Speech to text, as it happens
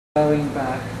Going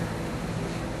back,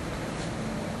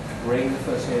 bring the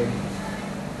foot in,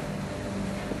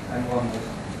 and one more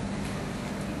time.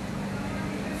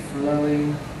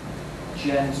 Flowing,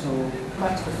 gentle,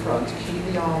 back to the front, keep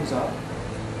the arms up,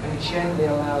 and gently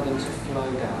allow them to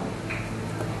flow down.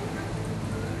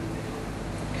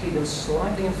 Keep them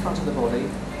slightly in front of the body,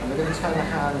 and we're going to turn the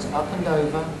hands up and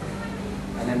over,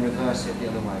 and then reverse it the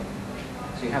other way.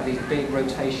 So you have these big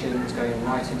rotations going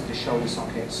right into the shoulder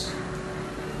sockets.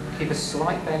 Keep a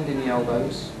slight bend in the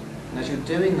elbows, and as you're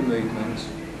doing the movement,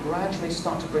 gradually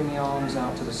start to bring the arms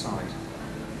out to the side.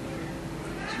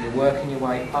 So you're working your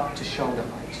way up to shoulder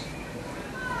height.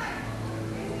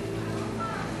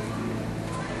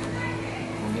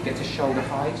 When you get to shoulder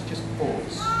height, just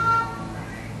pause.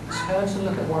 Turn to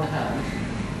look at one hand,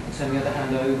 and turn the other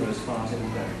hand over as far as it will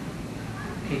go.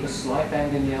 Keep a slight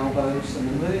bend in the elbows, and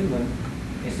the movement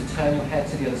is to turn your head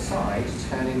to the other side,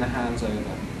 turning the hands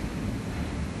over.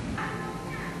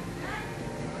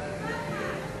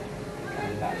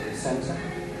 Back to the centre.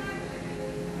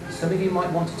 Some of you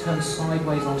might want to turn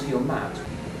sideways onto your mat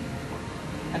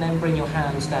and then bring your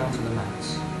hands down to the mat.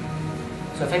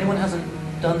 So if anyone hasn't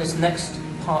done this next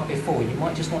part before, you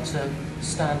might just want to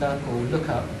stand up or look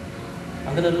up.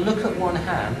 I'm going to look at one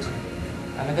hand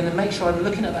and I'm going to make sure I'm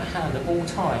looking at that hand at all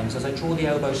times as I draw the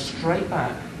elbow straight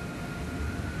back.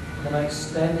 Then I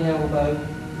extend the elbow,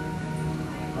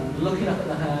 I'm looking up at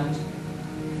the hand,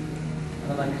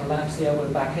 and then I collapse the elbow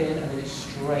back in, and then it's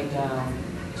straight down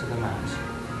to the mat.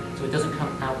 So it doesn't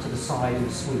come out to the side in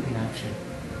a swooping action.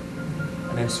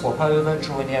 And then swap over,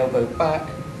 drawing the elbow back,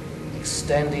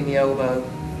 extending the elbow,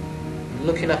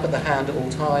 looking up at the hand at all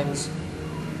times,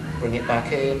 bring it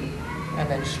back in, and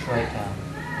then straight down.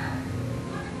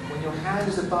 When your hand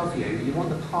is above you, you want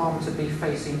the palm to be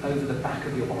facing over the back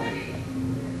of your body.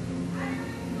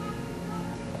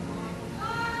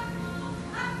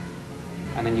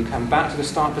 And then you come back to the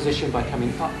start position by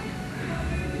coming up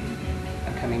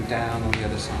and coming down on the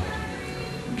other side.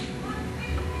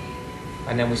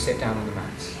 And then we sit down on the mat.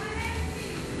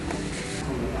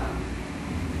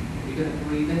 You're going to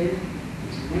breathe in,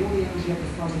 draw the energy up the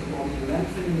front of the body,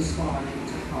 lengthening the spine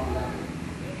to heart level.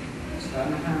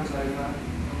 Turn the hands over.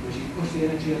 As you push the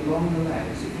energy along the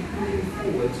legs, if you're moving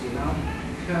forwards without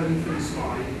curving through the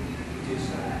spine, do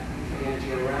so. Take the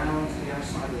energy around to the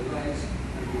outside of the legs,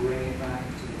 bring it back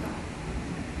to the back.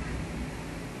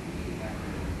 Keep that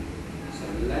going. So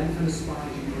lengthen the spine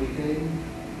as you breathe in,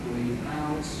 breathe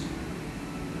out,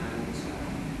 and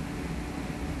turn.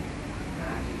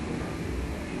 And keep going.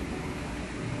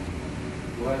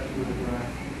 Working with the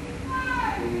breath.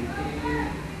 Breathe in,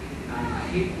 and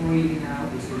keep breathing out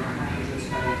until the hands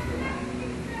return to the back.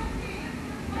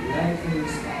 Lengthening the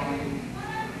spine,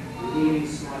 leaning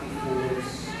slightly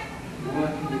forwards,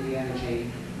 working with the energy.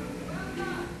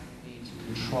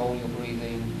 Control your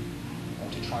breathing or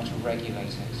to try to regulate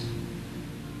it.